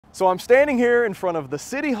So I'm standing here in front of the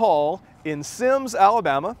City Hall in Semmes,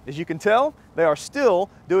 Alabama. As you can tell, they are still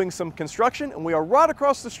doing some construction, and we are right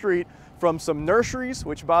across the street from some nurseries,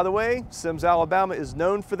 which, by the way, Semmes, Alabama is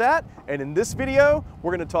known for that. And in this video,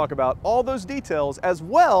 we're going to talk about all those details, as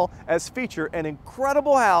well as feature an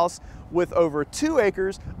incredible house with over 2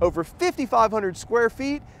 acres, over 5,500 square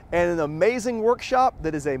feet, and an amazing workshop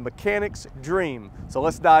that is a mechanic's dream. So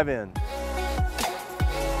let's dive in.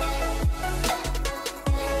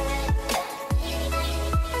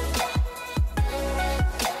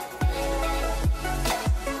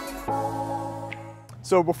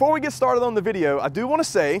 So before we get started on the video, I do want to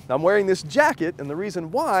say I'm wearing this jacket, and the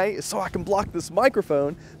reason why is so I can block this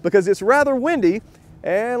microphone because it's rather windy.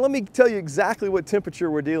 And let me tell you exactly what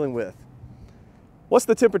temperature we're dealing with. What's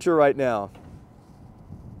the temperature right now?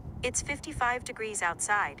 It's 55 degrees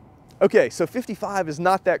outside. Okay, so 55 is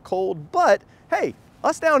not that cold, but hey,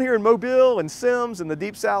 us down here in Mobile and Semmes in the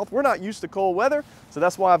Deep South, we're not used to cold weather, so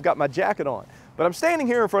that's why I've got my jacket on. But I'm standing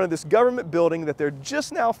here in front of this government building that they're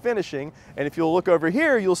just now finishing, and if you'll look over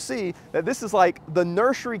here, you'll see that this is like the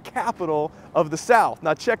nursery capital of the South.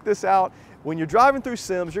 Now check this out. When you're driving through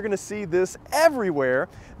Semmes, you're going to see this everywhere.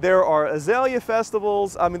 There are azalea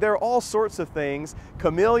festivals. I mean, there are all sorts of things,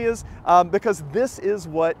 camellias, because this is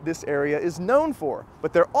what this area is known for.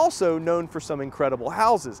 But they're also known for some incredible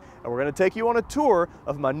houses. And we're going to take you on a tour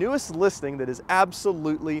of my newest listing that is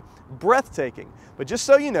absolutely breathtaking. But just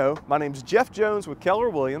so you know, my name's Jeff Jones with Keller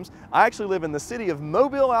Williams. I actually live in the city of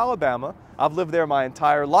Mobile, Alabama. I've lived there my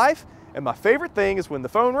entire life. And my favorite thing is when the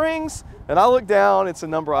phone rings and I look down, it's a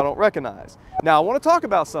number I don't recognize. Now, I want to talk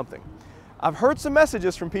about something. I've heard some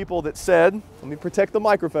messages from people that said, let me protect the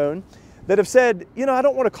microphone, that have said, you know, I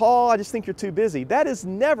don't want to call, I just think you're too busy. That is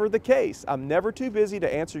never the case. I'm never too busy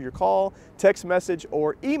to answer your call, text message,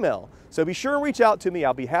 or email. So be sure and reach out to me.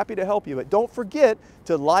 I'll be happy to help you. But don't forget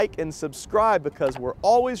to like and subscribe because we're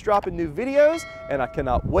always dropping new videos and I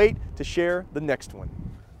cannot wait to share the next one.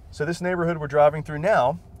 So this neighborhood we're driving through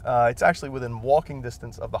now, it's actually within walking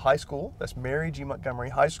distance of the high school. That's Mary G. Montgomery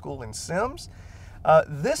High School in Semmes.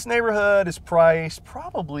 This neighborhood is priced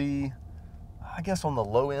probably, I guess on the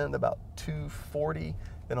low end, about $240,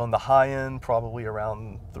 and on the high end, probably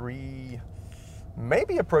around $300,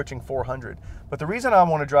 maybe approaching $400. But the reason I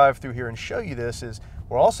want to drive through here and show you this is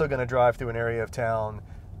we're also going to drive through an area of town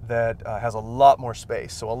that has a lot more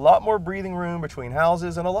space. So a lot more breathing room between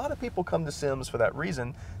houses, and a lot of people come to Semmes for that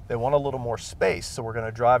reason. They want a little more space. So we're going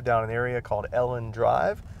to drive down an area called Ellen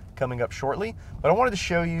Drive coming up shortly. But I wanted to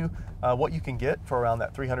show you what you can get for around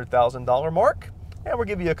that $300,000 mark. And we'll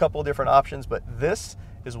give you a couple of different options, but this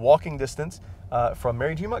is walking distance from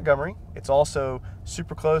Mary G. Montgomery. It's also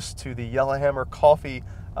super close to the Yellowhammer Coffee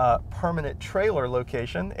permanent trailer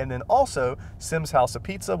location, and then also Semmes House of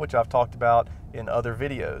Pizza, which I've talked about in other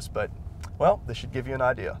videos. But, well, this should give you an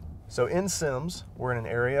idea. So in Semmes, we're in an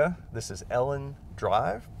area, this is Ellen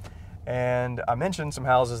Drive, and I mentioned some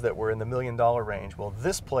houses that were in the $1 million range. Well,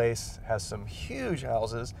 this place has some huge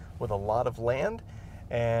houses with a lot of land,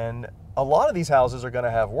 and a lot of these houses are going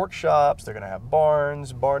to have workshops, they're going to have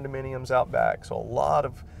barns, barn dominiums out back, so a lot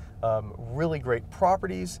of really great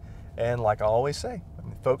properties. And like I always say,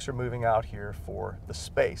 folks are moving out here for the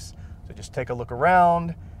space. So just take a look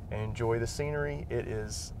around and enjoy the scenery. It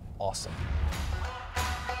is awesome.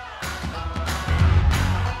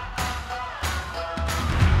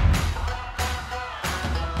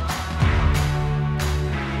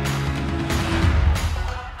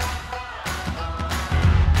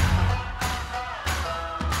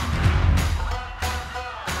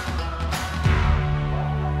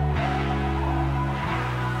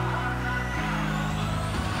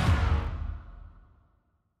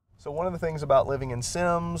 So one of the things about living in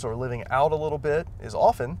Semmes or living out a little bit is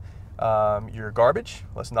often your garbage,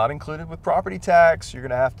 that's not included with property tax. You're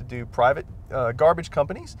going to have to do private garbage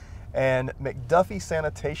companies. And McDuffie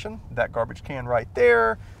Sanitation, that garbage can right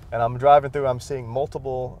there, and I'm driving through, I'm seeing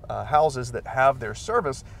multiple houses that have their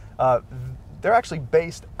service. They're actually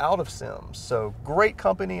based out of Semmes. So great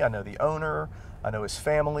company. I know the owner, I know his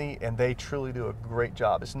family, and they truly do a great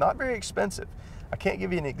job. It's not very expensive. I can't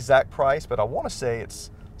give you an exact price, but I want to say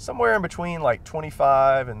it's somewhere in between like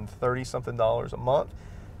 $25 and $30 something a month.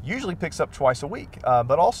 Usually picks up twice a week,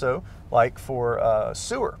 but also like for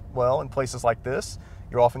sewer. Well, in places like this,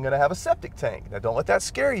 you're often going to have a septic tank. Now, don't let that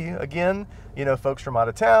scare you. Again, you know, folks from out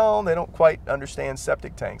of town, they don't quite understand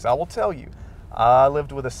septic tanks. I will tell you, I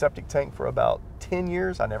lived with a septic tank for about 10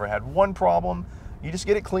 years. I never had one problem. You just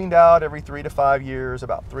get it cleaned out every 3 to 5 years,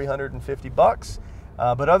 about $350.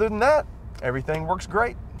 But other than that, everything works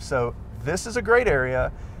great. So this is a great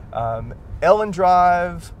area. Ellen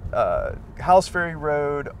Drive, House Ferry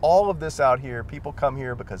Road, all of this out here, people come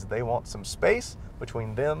here because they want some space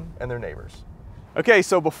between them and their neighbors. Okay,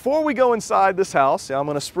 so before we go inside this house, I'm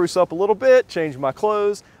gonna spruce up a little bit, change my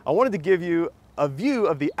clothes. I wanted to give you a view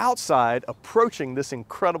of the outside approaching this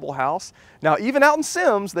incredible house. Now, even out in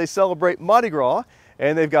Semmes, they celebrate Mardi Gras,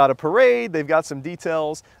 and they've got a parade, they've got some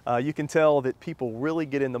details. You can tell that people really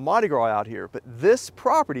get into Mardi Gras out here. But this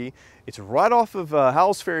property, it's right off of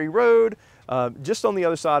Howells Ferry Road, just on the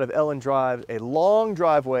other side of Ellen Drive, a long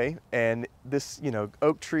driveway, and this,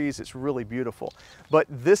 oak trees, it's really beautiful. But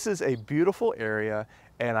this is a beautiful area,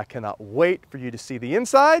 and I cannot wait for you to see the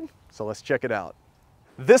inside, so let's check it out.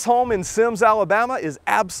 This home in Semmes, Alabama is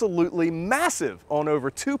absolutely massive on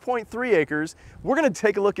over 2.3 acres. We're gonna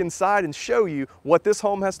take a look inside and show you what this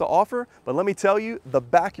home has to offer, but let me tell you, the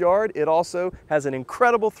backyard, it also has an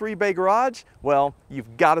incredible 3-bay garage. Well,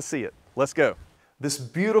 you've gotta see it. Let's go. This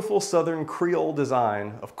beautiful Southern Creole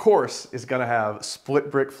design, of course, is gonna have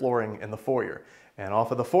split brick flooring in the foyer. And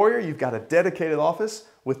off of the foyer, you've got a dedicated office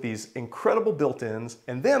with these incredible built-ins.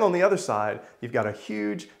 And then on the other side, you've got a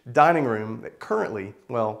huge dining room that currently,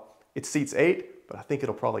 well, it seats 8, but I think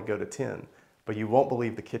it'll probably go to 10. But you won't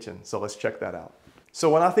believe the kitchen, so let's check that out.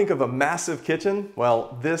 So when I think of a massive kitchen,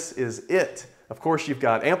 well, this is it. Of course, you've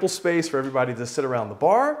got ample space for everybody to sit around the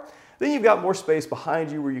bar. Then you've got more space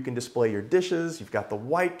behind you where you can display your dishes. You've got the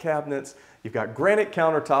white cabinets, you've got granite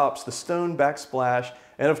countertops, the stone backsplash,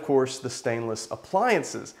 and of course the stainless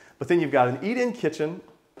appliances. But then you've got an eat-in kitchen,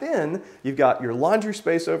 then you've got your laundry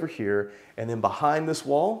space over here, and then behind this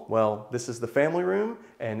wall, well, this is the family room,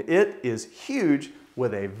 and it is huge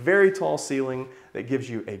with a very tall ceiling that gives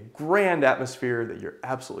you a grand atmosphere that you're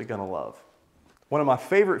absolutely gonna love. One of my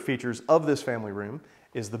favorite features of this family room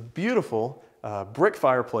is the beautiful brick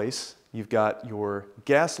fireplace. You've got your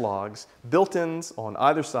gas logs, built-ins on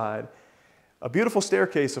either side, a beautiful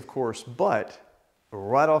staircase, of course, but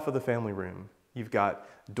right off of the family room, you've got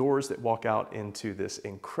doors that walk out into this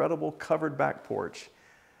incredible covered back porch.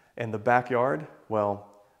 And the backyard, well,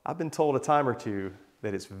 I've been told a time or two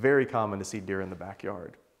that it's very common to see deer in the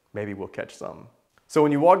backyard. Maybe we'll catch some. So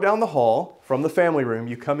when you walk down the hall from the family room,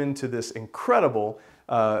 you come into this incredible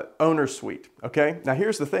owner's suite, okay? Now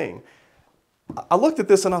here's the thing. I looked at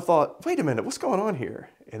this and I thought, wait a minute, what's going on here?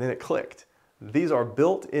 And then it clicked. These are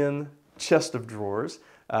built-in chest of drawers,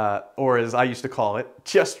 or as I used to call it,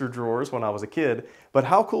 Chester drawers when I was a kid. But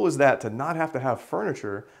how cool is that to not have to have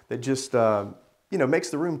furniture that just makes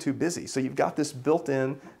the room too busy? So you've got this built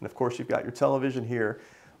in, and of course you've got your television here.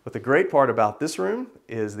 But the great part about this room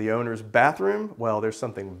is the owner's bathroom. Well, there's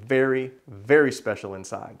something very, very special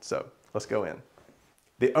inside. So let's go in.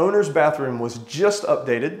 The owner's bathroom was just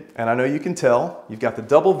updated, and I know you can tell. You've got the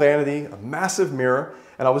double vanity, a massive mirror,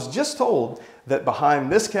 and I was just told that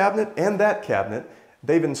behind this cabinet and that cabinet,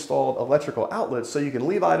 they've installed electrical outlets so you can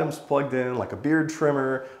leave items plugged in like a beard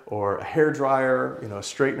trimmer or a hair dryer, a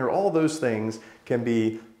straightener. All those things can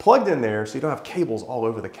be plugged in there so you don't have cables all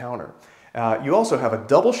over the counter. You also have a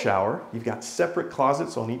double shower. You've got separate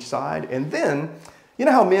closets on each side. And then, you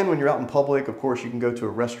know how men, when you're out in public, of course, you can go to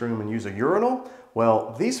a restroom and use a urinal?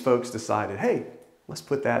 Well, these folks decided, hey, let's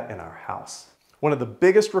put that in our house. One of the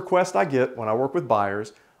biggest requests I get when I work with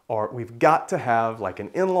buyers are, we've got to have like an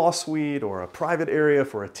in-law suite or a private area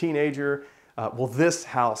for a teenager. Well, this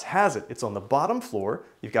house has it. It's on the bottom floor.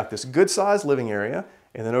 You've got this good-sized living area,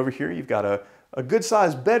 and then over here you've got a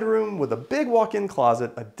good-sized bedroom with a big walk-in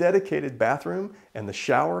closet, a dedicated bathroom, and the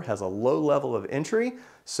shower has a low level of entry,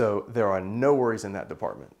 so there are no worries in that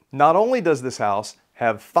department. Not only does this house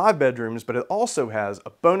have 5 bedrooms, but it also has a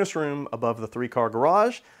bonus room above the 3-car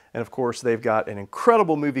garage. And of course, they've got an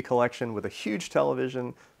incredible movie collection with a huge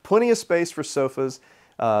television, plenty of space for sofas,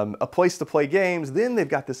 a place to play games. Then they've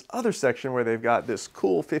got this other section where they've got this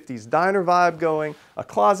cool 50s diner vibe going, a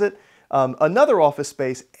closet, another office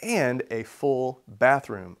space, and a full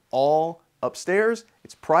bathroom, all upstairs.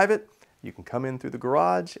 It's private. You can come in through the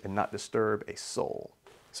garage and not disturb a soul.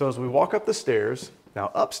 So as we walk up the stairs,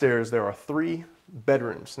 now upstairs there are 3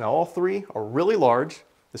 bedrooms. Now all 3 are really large.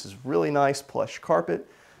 This is really nice plush carpet.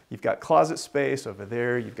 You've got closet space over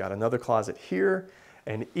there. You've got another closet here.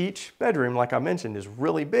 And each bedroom, like I mentioned, is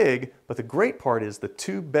really big. But the great part is the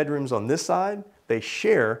 2 bedrooms on this side, they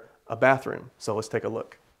share a bathroom. So let's take a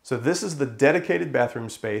look. So this is the dedicated bathroom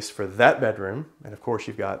space for that bedroom. And of course,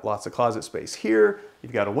 you've got lots of closet space here.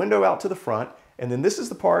 You've got a window out to the front. And then this is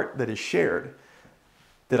the part that is shared.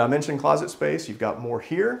 Did I mention closet space? You've got more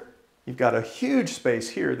here. You've got a huge space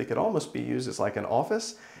here that could almost be used as like an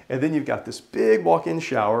office. And then you've got this big walk-in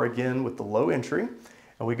shower, again, with the low entry.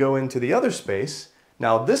 And we go into the other space.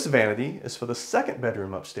 Now this vanity is for the second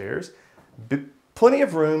bedroom upstairs. Plenty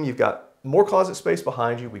of room. You've got more closet space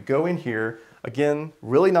behind you. We go in here. Again,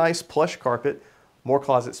 really nice plush carpet. More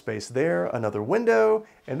closet space there, another window,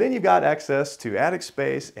 and then you've got access to attic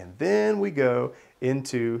space, and then we go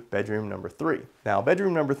into bedroom number 3. Now,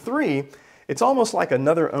 bedroom number 3, it's almost like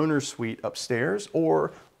another owner's suite upstairs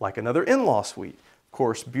or like another in-law suite. Of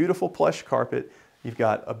course, beautiful plush carpet. You've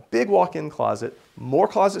got a big walk-in closet, more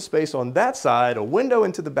closet space on that side, a window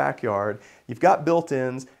into the backyard. You've got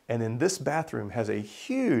built-ins, and then this bathroom has a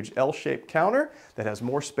huge L-shaped counter that has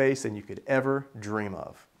more space than you could ever dream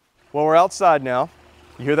of. Well, we're outside now.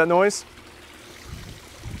 You hear that noise?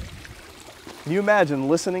 Can you imagine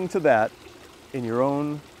listening to that in your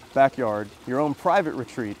own backyard, your own private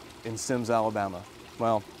retreat in Semmes, Alabama?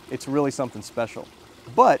 Well, it's really something special,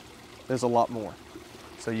 but there's a lot more.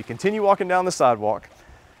 So you continue walking down the sidewalk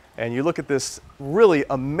and you look at this really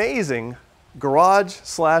amazing garage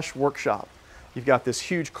 / workshop. You've got this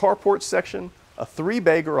huge carport section, a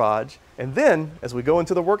 3-bay garage, and then as we go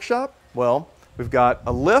into the workshop, well, we've got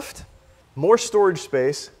a lift, more storage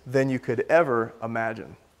space than you could ever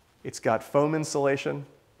imagine. It's got foam insulation,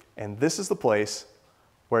 and this is the place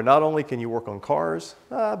where not only can you work on cars,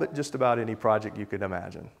 but just about any project you could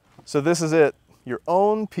imagine. So this is it, your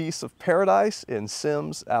own piece of paradise in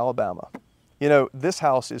Semmes, Alabama. You know, this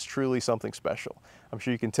house is truly something special. I'm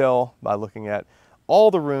sure you can tell by looking at all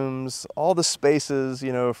the rooms, all the spaces,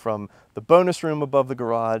 you know, from the bonus room above the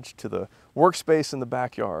garage to the workspace in the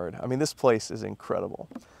backyard. I mean, this place is incredible.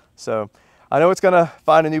 So I know it's going to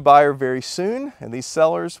find a new buyer very soon, and these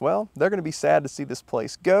sellers, well, they're going to be sad to see this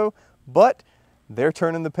place go, but they're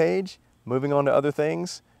turning the page, moving on to other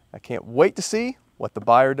things. I can't wait to see what the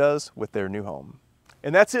buyer does with their new home.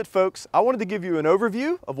 And that's it, folks. I wanted to give you an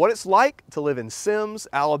overview of what it's like to live in Semmes,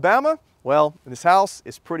 Alabama. Well, this house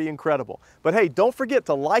is pretty incredible. But hey, don't forget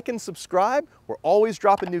to like and subscribe. We're always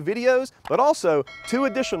dropping new videos, but also 2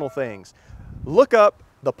 additional things. Look up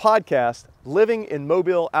the podcast, Living in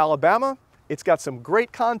Mobile, Alabama. It's got some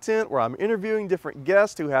great content where I'm interviewing different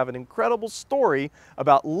guests who have an incredible story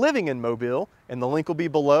about living in Mobile, and the link will be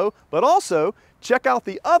below. But also, check out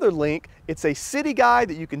the other link. It's a city guide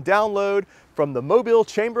that you can download from the Mobile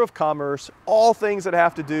Chamber of Commerce, all things that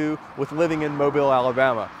have to do with living in Mobile,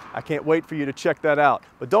 Alabama. I can't wait for you to check that out.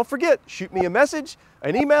 But don't forget, shoot me a message,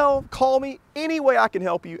 an email, call me, any way I can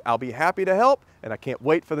help you. I'll be happy to help, and I can't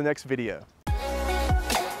wait for the next video.